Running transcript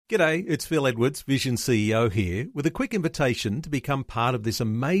G'day, it's Phil Edwards, Vision CEO here, with a quick invitation to become part of this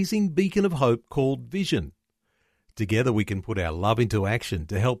amazing beacon of hope called Vision. Together we can put our love into action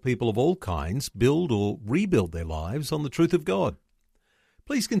to help people of all kinds build or rebuild their lives on the truth of God.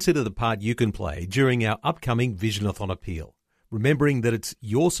 Please consider the part you can play during our upcoming Visionathon appeal, remembering that it's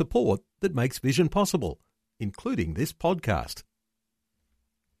your support that makes Vision possible, including this podcast.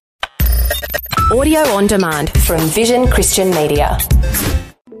 Audio on demand from Vision Christian Media.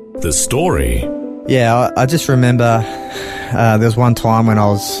 The story. Yeah, I just remember there was one time when I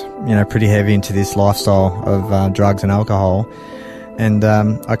was, pretty heavy into this lifestyle of drugs and alcohol, and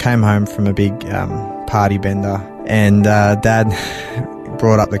I came home from a big party bender, and Dad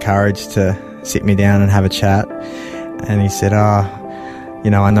brought up the courage to sit me down and have a chat, and he said, I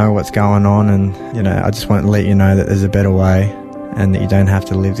know what's going on, and, I just want to let you know that there's a better way and that you don't have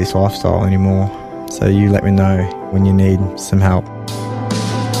to live this lifestyle anymore. So you let me know when you need some help.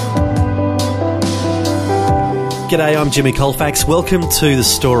 G'day, I'm Jimmy Colfax. Welcome to The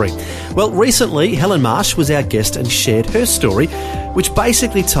Story. Well, recently, Helen Marsh was our guest and shared her story, which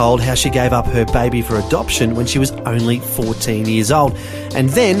basically told how she gave up her baby for adoption when she was only 14 years old, and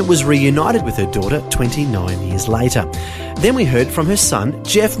then was reunited with her daughter 29 years later. Then we heard from her son,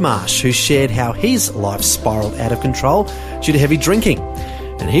 Geoff Marsh, who shared how his life spiralled out of control due to heavy drinking.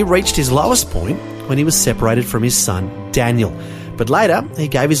 And he reached his lowest point when he was separated from his son, Daniel. But later, he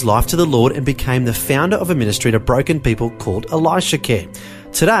gave his life to the Lord and became the founder of a ministry to broken people called Elishacare.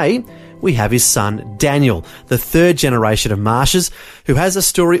 Today, we have his son, Daniel, the third generation of Marshes, who has a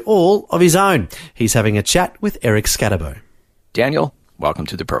story all of his own. He's having a chat with Eric Scatterbo. Daniel, welcome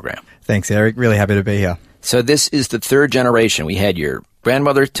to the program. Thanks, Eric. Really happy to be here. So this is the third generation. We had your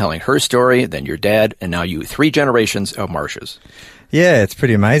grandmother telling her story, then your dad, and now you, 3 generations of Marshes. Yeah, it's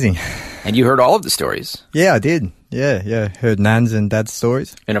pretty amazing. And you heard all of the stories. Yeah, I did. Yeah. Heard Nan's and Dad's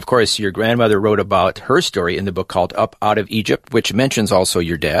stories. And of course, your grandmother wrote about her story in the book called Up Out of Egypt, which mentions also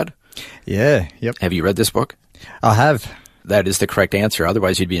your dad. Yeah, yep. Have you read this book? I have. That is the correct answer.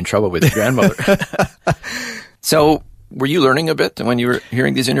 Otherwise, you'd be in trouble with your grandmother. So, were you learning a bit when you were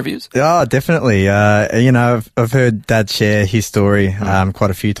hearing these interviews? Oh, definitely. I've heard Dad share his story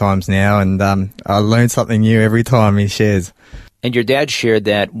quite a few times now, and I learn something new every time he shares. And your dad shared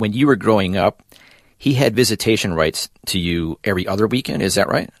that when you were growing up, he had visitation rights to you every other weekend. Is that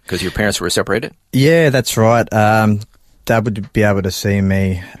right? Because your parents were separated? Yeah, that's right. Dad would be able to see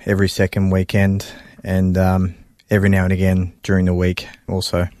me every second weekend and every now and again during the week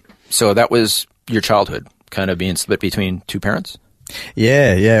also. So that was your childhood, kind of being split between 2 parents?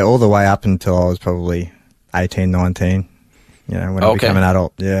 Yeah, all the way up until I was probably 18, 19, when I became an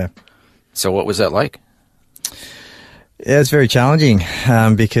adult, yeah. So what was that like? Yeah, it's very challenging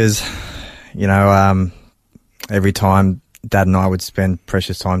because, every time Dad and I would spend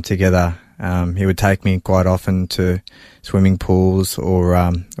precious time together, he would take me quite often to swimming pools or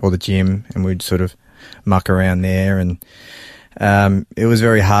the gym, and we'd sort of muck around there. And it was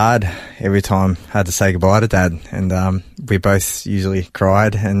very hard every time I had to say goodbye to Dad, and we both usually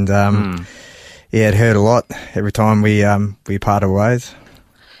cried, and it hurt a lot every time we parted ways.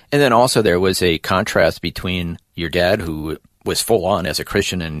 And then also there was a contrast between your dad, who was full on as a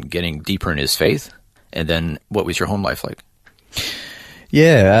Christian and getting deeper in his faith, and then what was your home life like?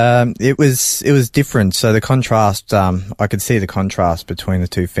 Yeah, it was different. So the contrast, I could see the contrast between the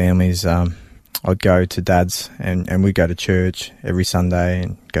 2 families. I'd go to Dad's and we'd go to church every Sunday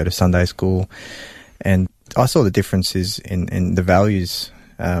and go to Sunday school, and I saw the differences in the values,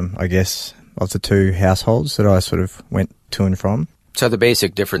 I guess, of the 2 households that I sort of went to and from. So the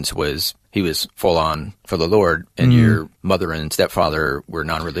basic difference was he was full on for the Lord, and your mother and stepfather were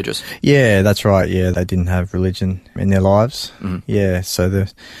non-religious? Yeah, that's right. Yeah, they didn't have religion in their lives. Mm-hmm. Yeah, so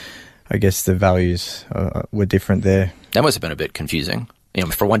I guess the values were different there. That must have been a bit confusing.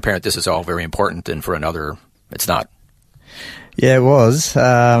 For one parent, this is all very important, and for another, it's not. Yeah, it was.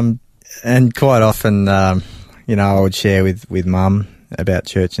 And quite often, I would share with Mum about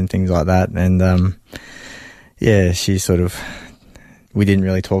church and things like that. And, she sort of... We didn't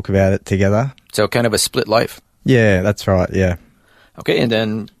really talk about it together. So kind of a split life? Yeah, that's right, yeah. Okay, and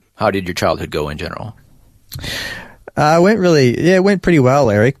then how did your childhood go in general? It went pretty well,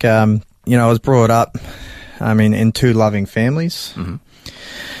 Eric. I was brought up, in 2 loving families. Mm-hmm.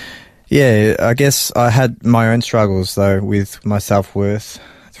 Yeah, I guess I had my own struggles, though, with my self-worth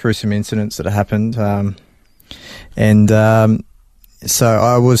through some incidents that happened. So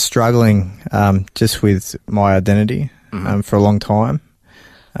I was struggling just with my identity. For a long time.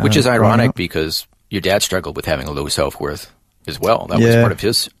 Which is ironic because your dad struggled with having a low self-worth as well. That was part of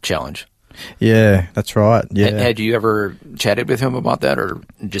his challenge. Yeah, that's right. Yeah. Had you ever chatted with him about that, or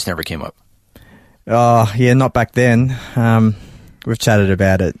it just never came up? Oh, yeah, not back then. We've chatted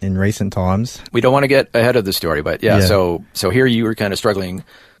about it in recent times. We don't want to get ahead of the story, but Yeah. so here you were kind of struggling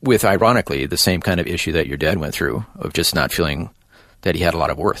with, ironically, the same kind of issue that your dad went through, of just not feeling that he had a lot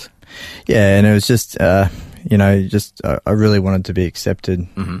of worth. Yeah, and it was just, I really wanted to be accepted,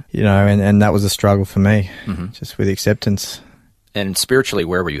 and that was a struggle for me, just with acceptance. And spiritually,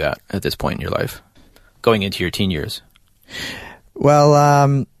 where were you at this point in your life, going into your teen years? Well,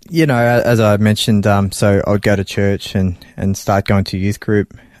 as I mentioned, so I'd go to church and start going to youth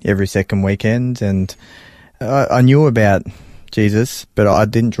group every second weekend, and I knew about Jesus, but I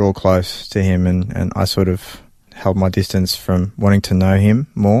didn't draw close to him, and I sort of held my distance from wanting to know him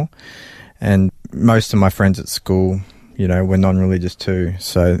more. And most of my friends at school, were non-religious too,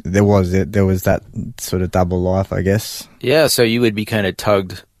 so there was that sort of double life, I guess. Yeah, so you would be kind of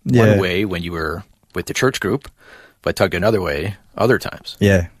tugged one way when you were with the church group, but tugged another way other times.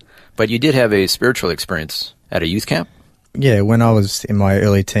 Yeah. But you did have a spiritual experience at a youth camp? Yeah, when I was in my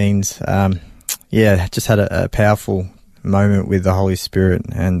early teens, just had a powerful moment with the Holy Spirit,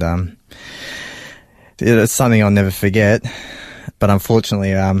 and it's something I'll never forget. But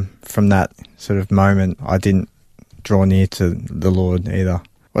unfortunately, from that sort of moment, I didn't draw near to the Lord either.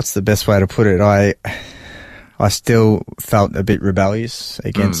 What's the best way to put it? I still felt a bit rebellious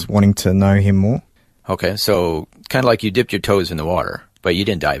against wanting to know him more. Okay, so kind of like you dipped your toes in the water, but you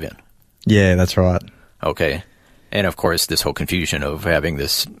didn't dive in. Yeah, that's right. Okay. And of course, this whole confusion of having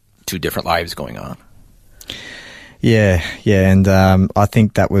this two different lives going on. Yeah, and I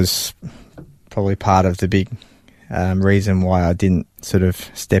think that was probably part of the big reason why I didn't sort of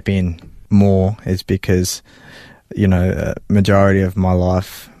step in more, is because, majority of my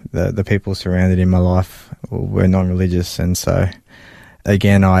life, the people surrounded in my life were non-religious, and so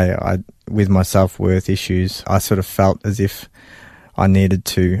again, I with my self-worth issues, I sort of felt as if I needed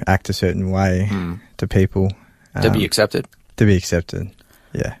to act a certain way to people. To be accepted? To be accepted,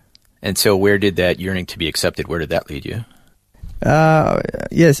 yeah. And so where did that yearning to be accepted, where did that lead you?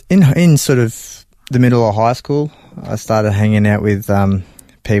 Yes, in sort of the middle of high school, I started hanging out with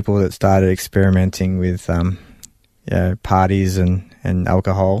people that started experimenting with parties and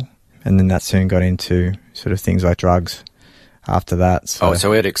alcohol, and then that soon got into sort of things like drugs after that.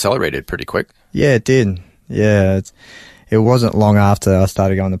 So it accelerated pretty quick? Yeah, it did. Yeah, it wasn't long after I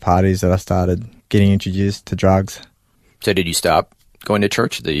started going to parties that I started getting introduced to drugs. So did you stop going to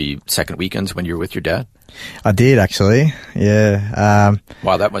church the second weekends when you were with your dad? I did, actually, yeah.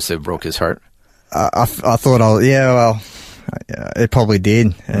 Wow, that must have broke his heart. I thought it probably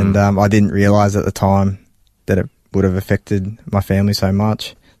did, and I didn't realise at the time that it would have affected my family so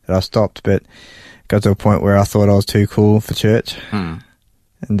much that I stopped, but got to a point where I thought I was too cool for church, and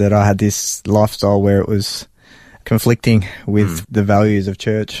that I had this lifestyle where it was conflicting with the values of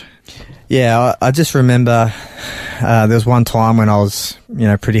church. Yeah, I just remember there was one time when I was,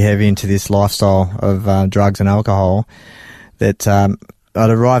 pretty heavy into this lifestyle of drugs and alcohol, that I'd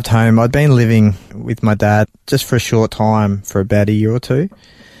arrived home. I'd been living with my dad just for a short time, for about a year or two,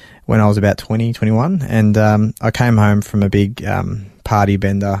 when I was about 20, 21, and I came home from a big party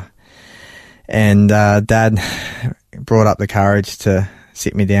bender, and Dad brought up the courage to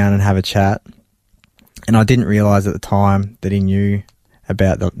sit me down and have a chat, and I didn't realise at the time that he knew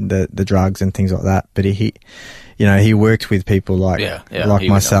about the drugs and things like that, but he worked with people like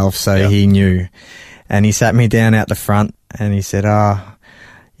myself, so he knew, and he sat me down out the front and he said, I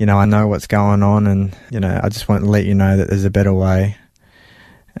know what's going on, and I just want to let you know that there's a better way,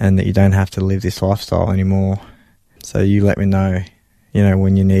 and that you don't have to live this lifestyle anymore, so you let me know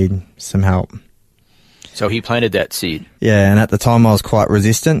when you need some help. So he planted that seed. Yeah, and at the time I was quite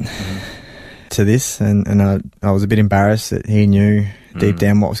resistant to this, and I was a bit embarrassed that he knew deep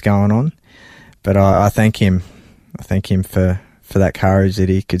down what was going on, but I thank him. I thank him for that courage that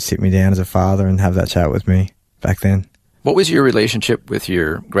he could sit me down as a father and have that chat with me back then. What was your relationship with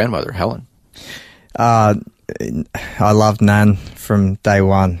your grandmother, Helen? I loved Nan from day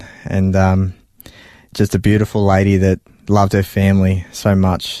one, and just a beautiful lady that loved her family so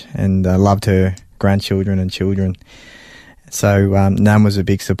much, and loved her grandchildren and children. So Nan was a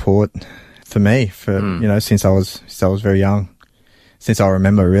big support for me since I was very young, since I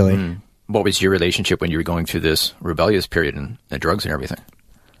remember, really. What was your relationship when you were going through this rebellious period and the drugs and everything?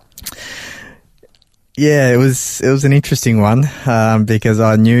 Yeah, it was an interesting one, because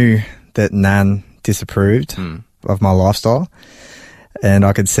I knew that Nan disapproved of my lifestyle, and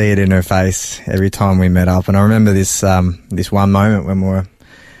I could see it in her face every time we met up. And I remember this one moment when we were,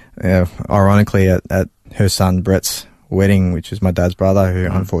 ironically, at her son Brett's wedding, which was my dad's brother, who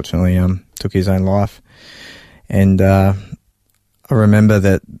unfortunately took his own life. And I remember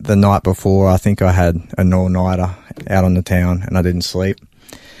that the night before, I think I had an all-nighter out on the town, and I didn't sleep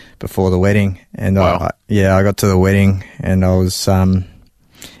before the wedding. And Wow. I got to the wedding, and I was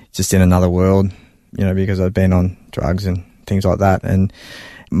just in another world, because I'd been on drugs and things like that. And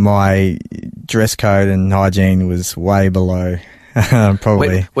my dress code and hygiene was way below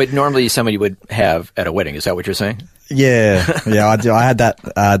probably. Wait, normally somebody would have at a wedding. Is that what you're saying? Yeah. I had that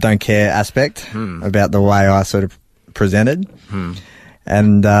don't care aspect about the way I sort of presented.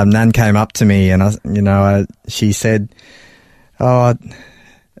 And Nan came up to me, and she said, "Oh,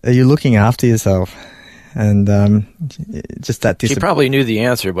 are you looking after yourself?" And just that. She probably knew the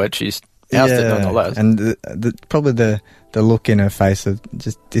answer, but she's asked it nonetheless. And probably the look in her face of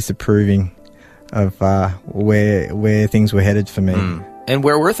just disapproving of where things were headed for me. And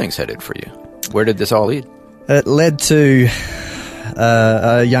where were things headed for you? Where did this all lead? It led to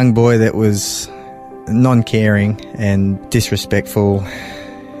a young boy that was non-caring and disrespectful,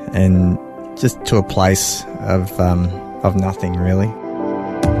 and just to a place of nothing, really.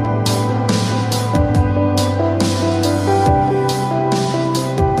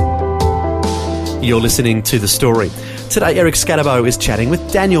 You're listening to The Story. Today, Eric Scatterbo is chatting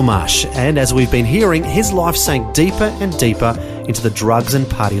with Daniel Marsh, and as we've been hearing, his life sank deeper and deeper into the drugs and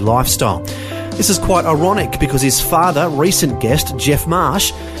party lifestyle. This is quite ironic because his father, recent guest Geoff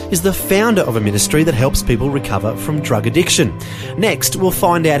Marsh, is the founder of a ministry that helps people recover from drug addiction. Next, we'll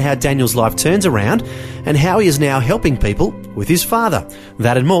find out how Daniel's life turns around and how he is now helping people with his father.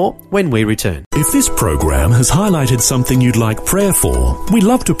 That and more when we return. If this program has highlighted something you'd like prayer for, we'd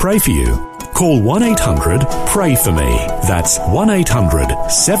love to pray for you. Call 1-800-PRAY-FOR-ME. That's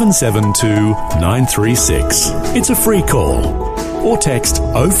 1-800-772-936. It's a free call. Or text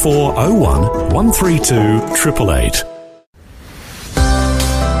 0401 132 888.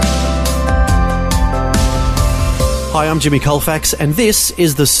 Hi, I'm Jimmy Colfax, and this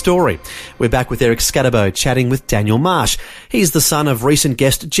is The Story. We're back with Eric Scatterbo chatting with Daniel Marsh. He's the son of recent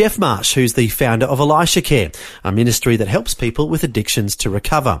guest Geoff Marsh, who's the founder of Elishacare, a ministry that helps people with addictions to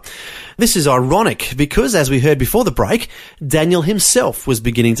recover. This is ironic because, as we heard before the break, Daniel himself was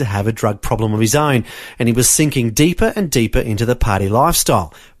beginning to have a drug problem of his own, and he was sinking deeper and deeper into the party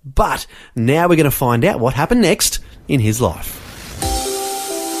lifestyle. But now we're going to find out what happened next in his life.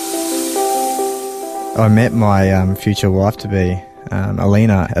 I met my future wife-to-be,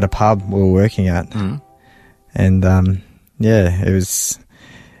 Alina, at a pub we were working at. And, it was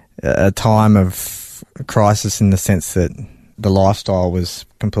a time of crisis in the sense that the lifestyle was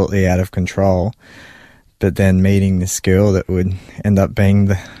completely out of control. But then meeting this girl that would end up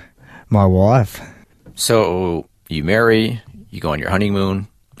being my wife. So you marry, you go on your honeymoon,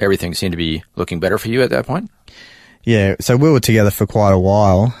 everything seemed to be looking better for you at that point? Yeah, so we were together for quite a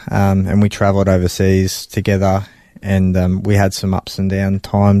while, and we travelled overseas together, and we had some ups and down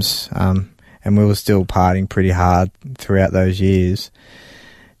times, and we were still partying pretty hard throughout those years.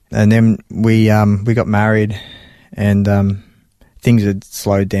 And then we got married, and things had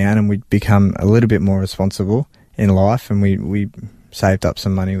slowed down, and we'd become a little bit more responsible in life, and we saved up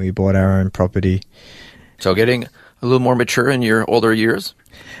some money. We bought our own property. So getting a little more mature in your older years?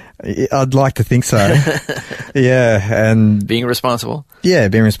 I'd like to think so. Yeah, and being responsible? Yeah,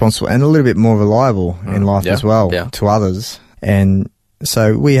 being responsible and a little bit more reliable in life as well to others. And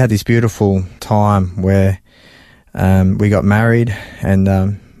so we had this beautiful time where we got married,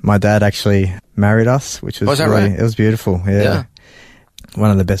 and my dad actually married us, which was right? It was beautiful. Yeah.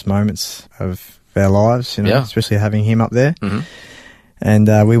 One of the best moments of our lives, especially having him up there. Mm-hmm.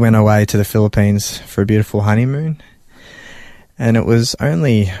 And we went away to the Philippines for a beautiful honeymoon. And it was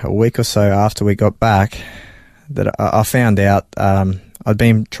only a week or so after we got back that I found out I'd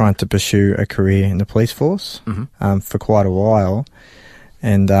been trying to pursue a career in the police force for quite a while,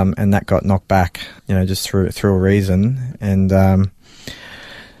 and that got knocked back, just through a reason. And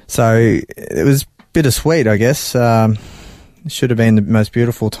so it was bittersweet, I guess. It should have been the most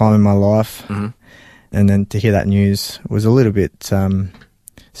beautiful time in my life. Mm-hmm. And then to hear that news was a little bit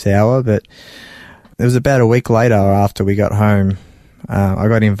sour, but it was about a week later after we got home, I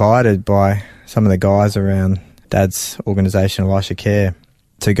got invited by some of the guys around Dad's organisation, Elishacare,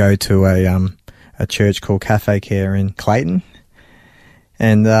 to go to a church called Cafe Care in Clayton.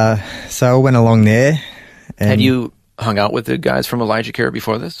 And so I went along there. And had you hung out with the guys from Elishacare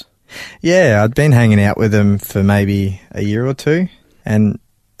before this? Yeah, I'd been hanging out with them for maybe a year or two. And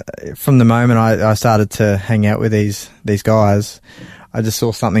from the moment I started to hang out with these guys, I just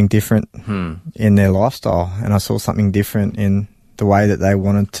saw something different in their lifestyle, and I saw something different in the way that they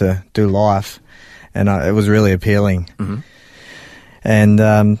wanted to do life. and it was really appealing. Mm-hmm.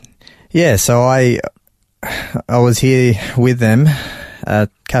 And so I was here with them at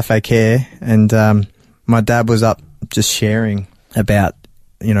Cafe Care, and my dad was up just sharing about,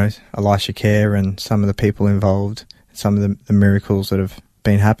 Elishacare and some of the people involved, some of the miracles that have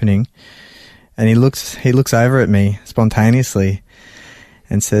been happening. And he looks over at me spontaneously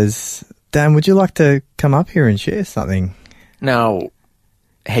and says, "Dan, would you like to come up here and share something?" Now,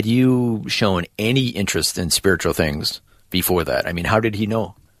 had you shown any interest in spiritual things before that? I mean, how did he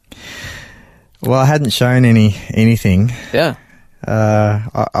know? Well, I hadn't shown anything. Yeah.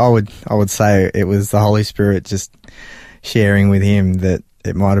 I would say it was the Holy Spirit just sharing with him that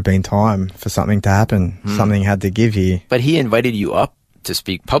it might have been time for something to happen. Something had to give here. But he invited you up to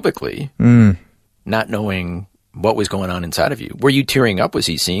speak publicly, not knowing what was going on inside of you. Were you tearing up? Was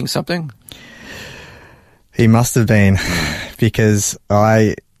he seeing something? He must have been, because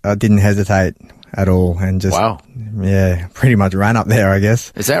I didn't hesitate at all and just, pretty much ran up there, I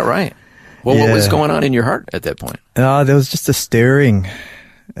guess. Is that right? Well, what was going on in your heart at that point? There was just a stirring,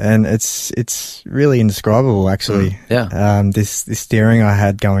 and it's really indescribable, actually. This stirring I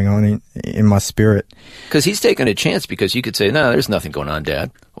had going on in my spirit. Because he's taking a chance, because you could say, "No, there's nothing going on,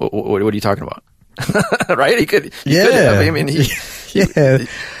 Dad. What are you talking about?" Right? He could have. I mean,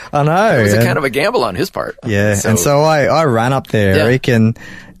 I know. It was a kind of a gamble on his part. Yeah, and so I ran up there, Eric, and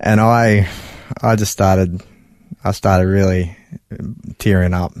I just started really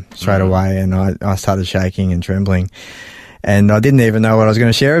tearing up straight away, and I started shaking and trembling, and I didn't even know what I was going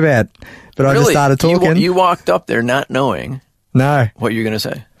to share about, but I just started talking. You walked up there not knowing what you're going to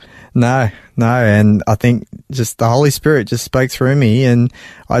say. No, and I think just the Holy Spirit just spoke through me, and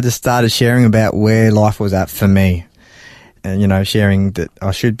I just started sharing about where life was at for me, and sharing that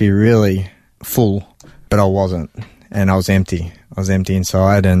I should be really full, but I wasn't, and I was empty. I was empty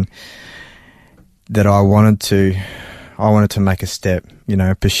inside, and that I wanted to make a step,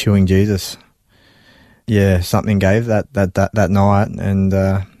 pursuing Jesus. Yeah, something gave that night, and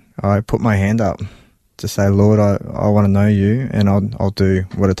I put my hand up to say, "Lord, I want to know you, and I'll do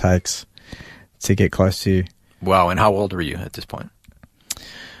what it takes to get close to you." Wow, and how old were you at this point?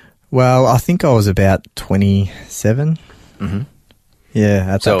 Well, I think I was about 27. Mm-hmm. Yeah,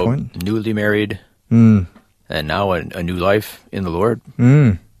 at that point. So, newly married, and now a new life in the Lord.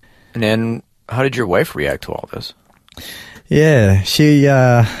 And then, how did your wife react to all this? Yeah, she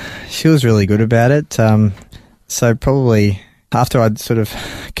was really good about it. So probably after I'd sort of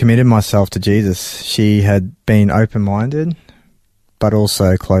committed myself to Jesus, she had been open-minded, but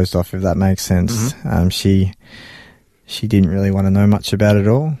also closed off, if that makes sense. Mm-hmm. She didn't really want to know much about it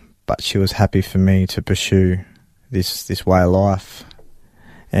all, but she was happy for me to pursue this way of life.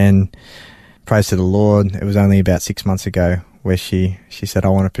 And praise to the Lord, it was only about 6 months ago where she said, "I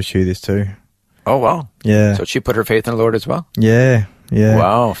want to pursue this too." Oh, wow. Yeah. So she put her faith in the Lord as well? Yeah.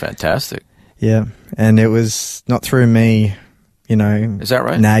 Wow, fantastic. Yeah. And it was not through me, is that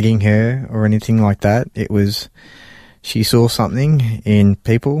right? Nagging her or anything like that. It was, she saw something in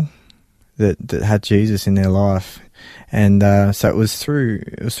people that had Jesus in their life. And so it was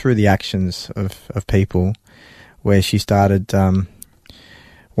through the actions of people where she started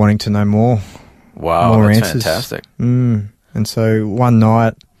wanting to know more. Wow, more that's answers. Fantastic. And so one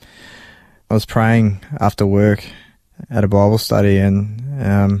night I was praying after work at a Bible study,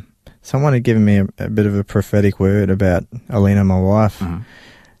 and someone had given me a bit of a prophetic word about Alina, my wife,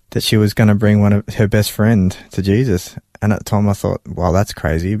 that she was going to bring one of her best friend to Jesus. And at the time I thought, wow, that's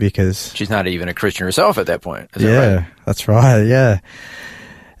crazy, because she's not even a Christian herself at that point. Is that right? That's right. Yeah.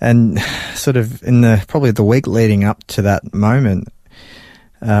 And sort of in probably the week leading up to that moment,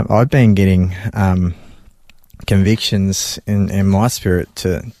 I'd been getting convictions in my spirit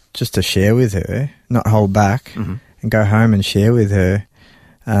to share with her, not hold back, and go home and share with her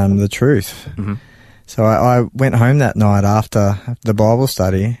the truth. So I went home that night after the Bible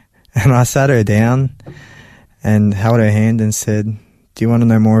study, and I sat her down and held her hand and said, "Do you want to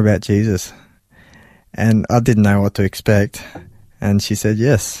know more about Jesus?" And I didn't know what to expect, and she said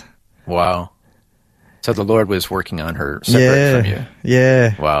yes. Wow. So the Lord was working on her separate from you.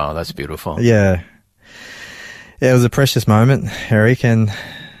 Yeah. Wow, that's beautiful. Yeah. It was a precious moment, Eric, and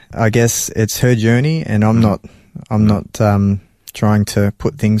I guess it's her journey, and I'm not trying to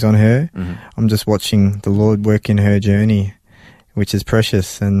put things on her. I'm just watching the Lord work in her journey, which is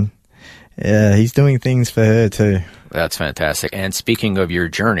precious, and He's doing things for her too. That's fantastic. And speaking of your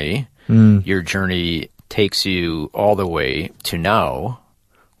journey takes you all the way to now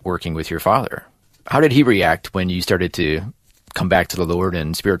working with your father. How did he react when you started to come back to the Lord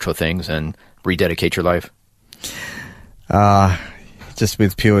and spiritual things and rededicate your life? Just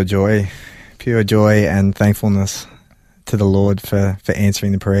with pure joy, pure joy and thankfulness to the Lord for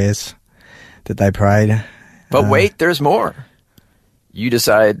answering the prayers that they prayed. But wait, there's more. You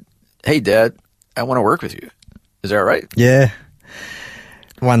decide, hey, Dad, I want to work with you. Is that right? Yeah.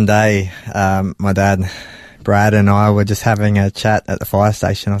 One day, my dad, Brad, and I were just having a chat at the fire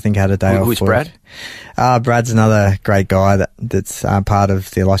station. I think I had a day off. Who's Brad? Brad's another great guy that's part of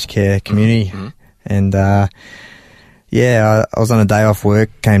the Elishacare community. Mm-hmm. And, I was on a day off work,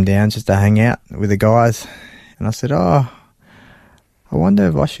 came down just to hang out with the guys. And I said, I wonder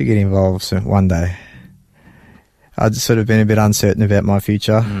if I should get involved one day. I'd sort of been a bit uncertain about my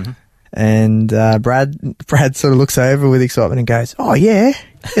future. Mm-hmm. And Brad sort of looks over with excitement and goes, oh, yeah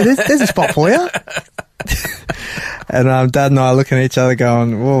there's a spot for you. And Dad and I are looking at each other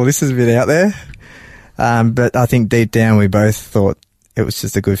going, whoa, this is a bit out there. But I think deep down we both thought it was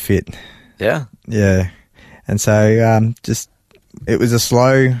just a good fit. Yeah. Yeah. And so it was a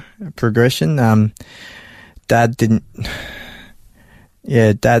slow progression. It didn't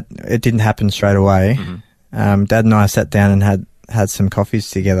happen straight away. Mm-hmm. Dad and I sat down and had some coffees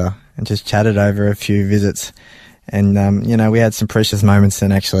together and just chatted over a few visits. And, we had some precious moments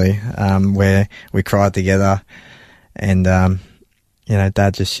then actually, where we cried together and,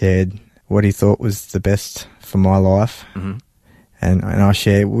 Dad just shared what he thought was the best for my life. Mm-hmm. And I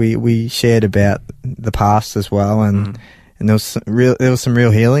shared, we shared about the past as well. And there was some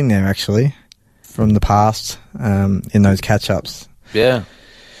real healing there actually from the past, in those catch-ups. Yeah.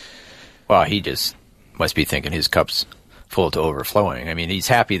 Well, he just must be thinking his cup's full to overflowing. I mean, he's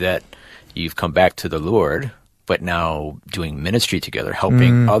happy that you've come back to the Lord, but now doing ministry together,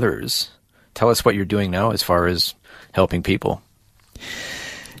 helping others. Tell us what you're doing now as far as helping people.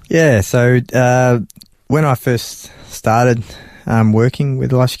 Yeah, so when I first started working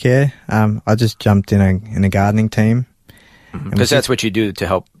with Elishacare, I just jumped in a gardening team. Because that's what you do to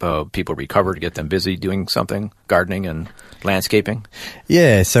help people recover, to get them busy doing something, gardening and landscaping?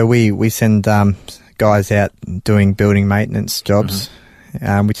 Yeah, so we send guys out doing building maintenance jobs,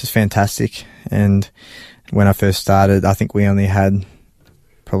 which is fantastic. And when I first started, I think we only had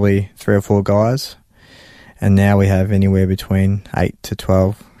probably 3 or 4 guys. And now we have anywhere between 8 to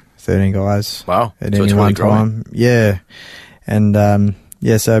 12, 13 guys. Wow. At any one time. Yeah. And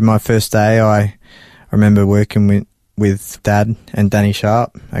so my first day, I remember working with Dad and Danny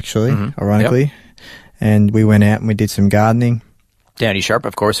Sharp, actually, ironically. Yep. And we went out and we did some gardening. Danny Sharp,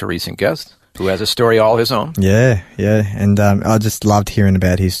 of course, a recent guest who has a story all his own. Yeah. And I just loved hearing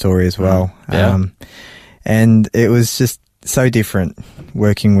about his story as well. Yeah. And it was just so different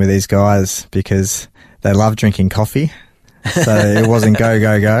working with these guys because they love drinking coffee. So it wasn't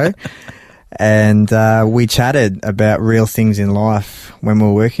go. And we chatted about real things in life when we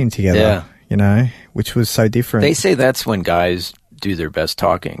were working together, which was so different. They say that's when guys do their best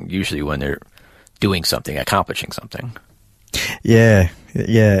talking, usually when they're doing something, accomplishing something. Yeah.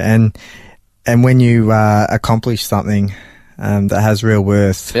 And when you accomplish something that has real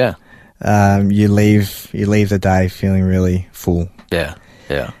worth, you leave the day feeling really full. Yeah.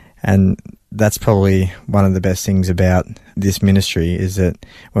 And that's probably one of the best things about this ministry is that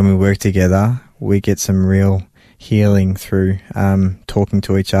when we work together, we get some real healing through talking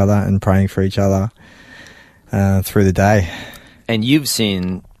to each other and praying for each other through the day. And you've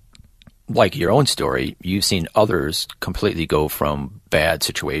seen, like your own story, you've seen others completely go from bad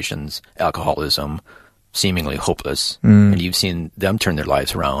situations, alcoholism, seemingly hopeless, and you've seen them turn their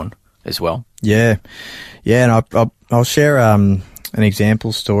lives around as well. Yeah, and I'll share an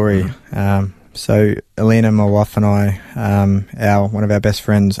example story. So Alina, my wife, and I, one of our best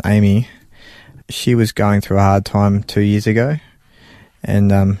friends, Amy, she was going through a hard time 2 years ago,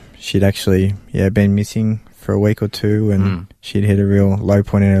 and she'd actually been missing for a week or two, and she'd hit a real low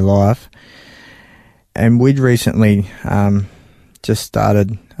point in her life. And we'd recently just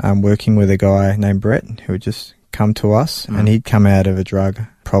started working with a guy named Brett who had just come to us, and he'd come out of a drug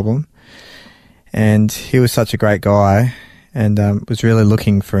problem, and he was such a great guy, and was really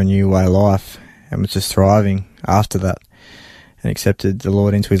looking for a new way of life, and was just thriving after that, and accepted the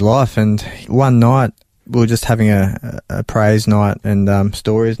Lord into his life. And one night we were just having a praise night and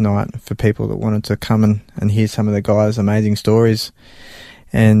stories night for people that wanted to come and hear some of the guys' amazing stories.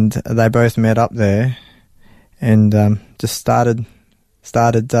 And they both met up there and just started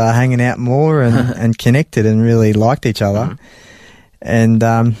hanging out more and connected and really liked each other. And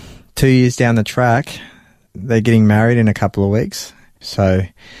 2 years down the track, they're getting married in a couple of weeks. So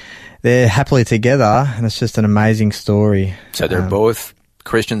they're happily together, and it's just an amazing story. So they're both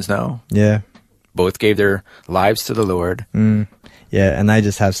Christians now? Yeah. Both gave their lives to the Lord. Yeah, and they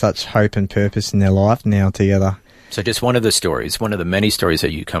just have such hope and purpose in their life now together. So just one of the stories, one of the many stories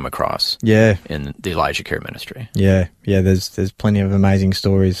that you come across Yeah. in the Elishacare ministry. Yeah. There's plenty of amazing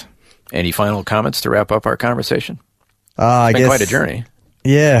stories. Any final comments to wrap up our conversation? I It's been guess quite a journey.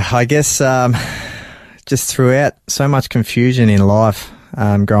 Yeah, I guess just throughout so much confusion in life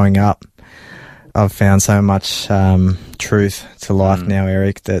growing up, I've found so much truth to life now,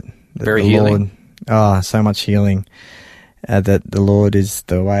 Eric, that Very the healing. Lord, so much healing, that the Lord is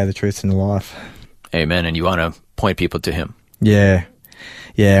the way, the truth, and the life. Amen. And you want to point people to him. Yeah,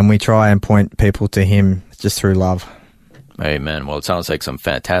 and we try and point people to him just through love. Amen. Well, it sounds like some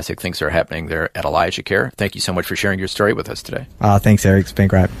fantastic things are happening there at Elishacare. Thank you so much for sharing your story with us today. Thanks, Eric. It's been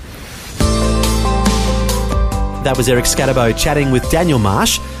great. That was Eric Scatterbo chatting with Daniel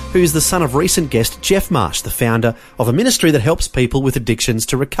Marsh, who's the son of recent guest Geoff Marsh, the founder of a ministry that helps people with addictions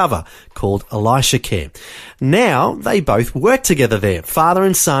to recover, called Elishacare. Now, they both work together there, father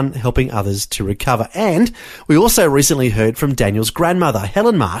and son, helping others to recover. And we also recently heard from Daniel's grandmother,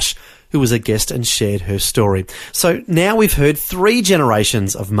 Helen Marsh, who was a guest and shared her story. So now we've heard 3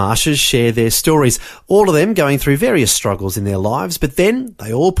 generations of Marshes share their stories, all of them going through various struggles in their lives, but then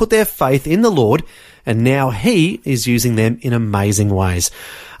they all put their faith in the Lord, and now he is using them in amazing ways.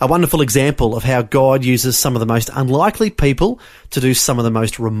 A wonderful example of how God uses some of the most unlikely people to do some of the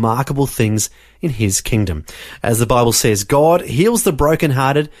most remarkable things in his kingdom. As the Bible says, God heals the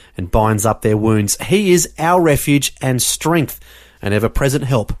brokenhearted and binds up their wounds. He is our refuge and strength, an ever-present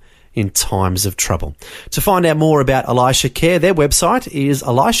help in times of trouble. To find out more about Elishacare, their website is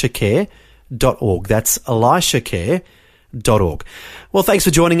elishacare.org. That's elishacare.org. Well, thanks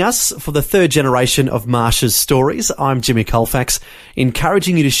for joining us for the 3rd generation of Marsh's stories. I'm Jimmy Colfax,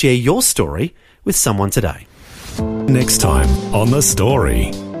 encouraging you to share your story with someone today. Next time on The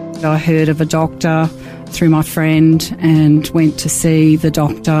Story. I heard of a doctor through my friend and went to see the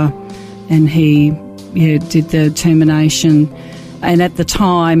doctor, and he did the termination. And at the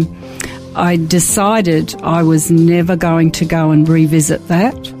time, I decided I was never going to go and revisit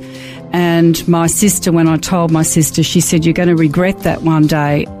that. And my sister, when I told my sister, she said, "You're going to regret that one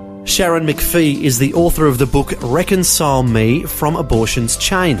day." Sharon McPhee is the author of the book Reconcile Me from Abortion's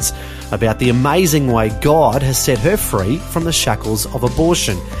Chains, about the amazing way God has set her free from the shackles of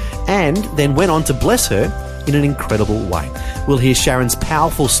abortion, and then went on to bless her in an incredible way. We'll hear Sharon's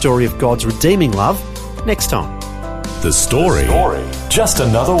powerful story of God's redeeming love next time. The Story. Just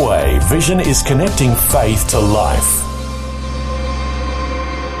another way Vision is connecting faith to life.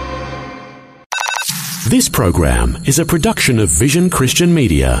 This program is a production of Vision Christian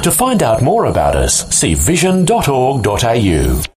Media. To find out more about us, see vision.org.au.